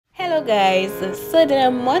Hello guys, so there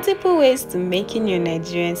are multiple ways to making your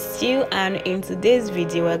Nigerian stew, and in today's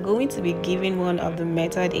video we're going to be giving one of the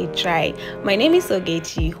method a try. My name is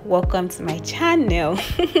Ogechi. Welcome to my channel.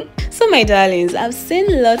 So my darlings, I've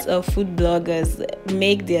seen lots of food bloggers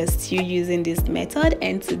make their stew using this method,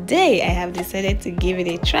 and today I have decided to give it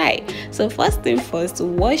a try. So first thing first,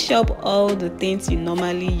 wash up all the things you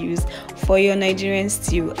normally use for your Nigerian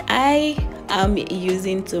stew. I'm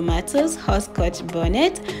using tomatoes, horseradish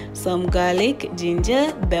bonnet, some garlic,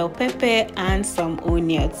 ginger, bell pepper, and some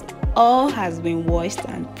onions. All has been washed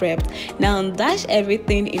and prepped. Now dash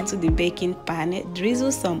everything into the baking pan,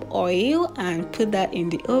 drizzle some oil and put that in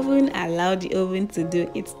the oven. Allow the oven to do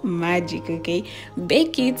its magic. Okay,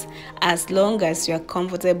 bake it as long as you're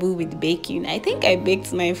comfortable with baking. I think I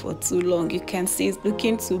baked mine for too long. You can see it's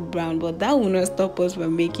looking too brown, but that will not stop us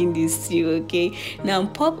from making this stew. Okay, now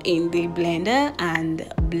pop in the blender and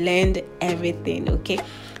blend everything. Okay,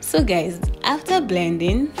 so guys, after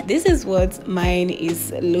blending, this is what mine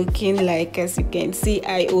is looking like. As you can see,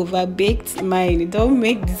 I overbaked mine. Don't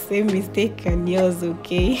make the same mistake on yours,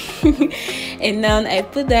 okay? And now I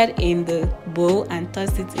put that in the bowl and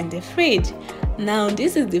toss it in the fridge. Now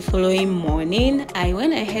this is the following morning. I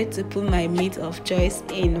went ahead to put my meat of choice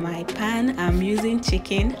in my pan. I'm using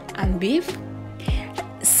chicken and beef.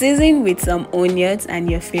 Season with some onions and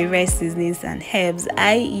your favorite seasonings and herbs.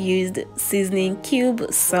 I used seasoning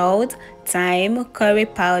cube, salt, thyme, curry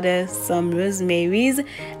powder, some rosemary,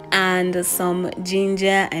 and some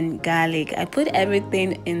ginger and garlic. I put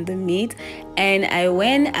everything in the meat and I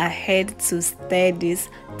went ahead to stir this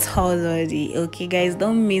thoroughly. Okay guys,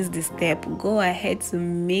 don't miss the step. Go ahead to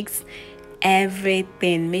mix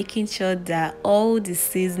everything, making sure that all the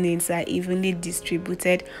seasonings are evenly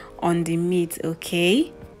distributed on the meat.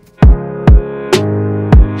 Okay,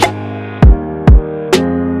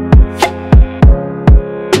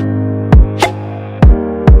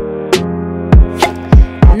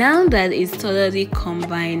 now that it's totally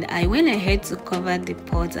combined, I went ahead to cover the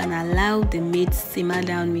pot and allow the meat simmer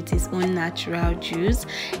down with its own natural juice,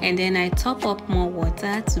 and then I top up more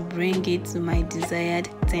water to bring it to my desired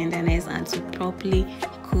tenderness and to properly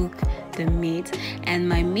cook the meat. And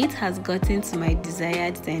my meat has gotten to my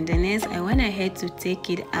desired tenderness. I went ahead to take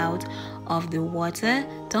it out of the water.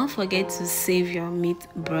 Don't forget to save your meat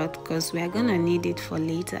broth because we are gonna need it for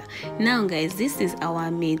later. Now guys, this is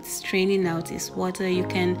our meat straining out its water. You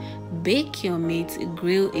can bake your meat,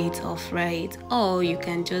 grill it or fry it, or you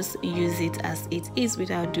can just use it as it is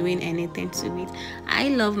without doing anything to it. I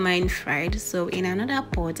love mine fried, so in another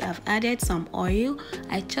pot I've added some oil.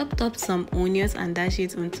 I chopped up some onions and dash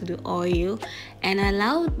it onto the oil and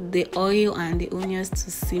allow the oil and the onions to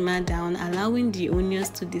simmer down, allowing the onions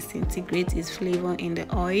to disintegrate its flavor in the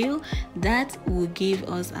oil. That will give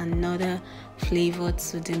us another flavor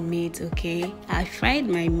to the meat. Okay, I fried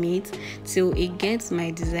my meat till it gets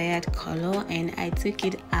my desired color and I took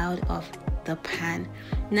it out of the pan.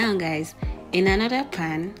 Now guys, in another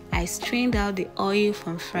pan, I strained out the oil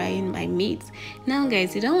from frying my meat. Now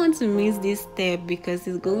guys, you don't want to miss this step because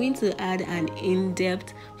it's going to add an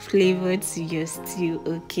in-depth flavor to your stew.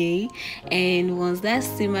 Okay, and once that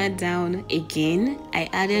simmered down again, I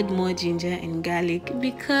added more ginger and garlic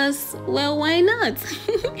because, well, why not?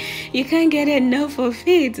 You can't get enough of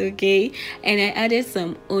it. Okay, and I added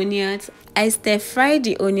some onions. I stir-fried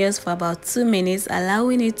the onions for about 2 minutes,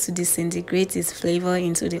 allowing it to disintegrate its flavor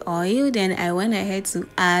into the oil. Then I went ahead to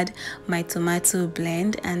add my tomato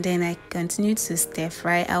blend and then I continued to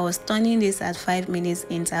stir-fry. I was turning this at 5 minutes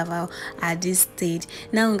interval at this stage.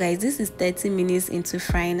 Now guys, this is 30 minutes into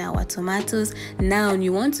frying our tomatoes. Now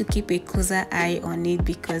you want to keep a closer eye on it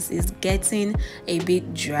because it's getting a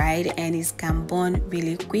bit dried and it can burn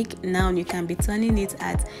really quick. Now you can be turning it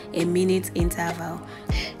at a minute interval.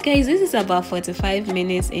 Guys, this is about 45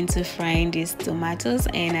 minutes into frying these tomatoes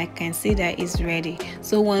and I can see that it's ready.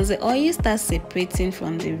 So once the oil starts separating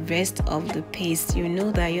from the rest of the paste, you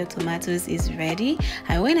know that your tomatoes is ready.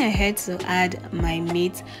 I went ahead to add my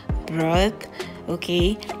meat broth,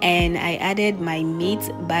 okay, and I added my meat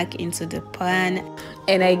back into the pan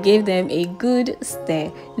and I gave them a good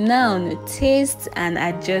stir. Now taste and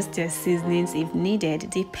adjust your seasonings if needed.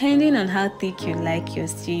 Depending on how thick you like your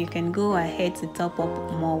stew, you can go ahead to top up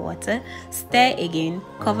more water, stir again,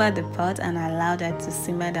 cover the pot and allow that to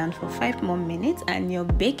simmer down for 5 more minutes, and your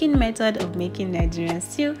baking method of making Nigerian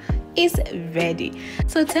stew is ready.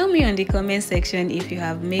 So tell me on the comment section if you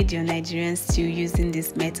have made your Nigerian stew using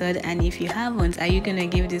this method, and if you haven't, are you gonna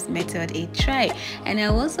give this method a try? And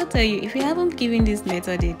I'll also tell you, if you haven't given this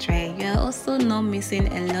method a try, you are also not missing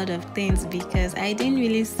a lot of things, because I didn't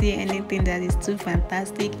really see anything that is too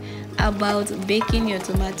fantastic about baking your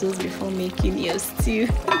tomatoes before making your stew.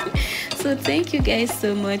 So thank you guys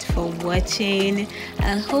so much for watching.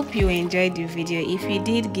 I hope you enjoyed the video. If you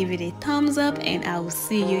did, give it a thumbs up, and I will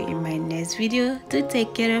see you in my next video. Do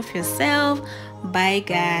take care of yourself. Bye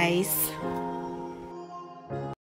guys.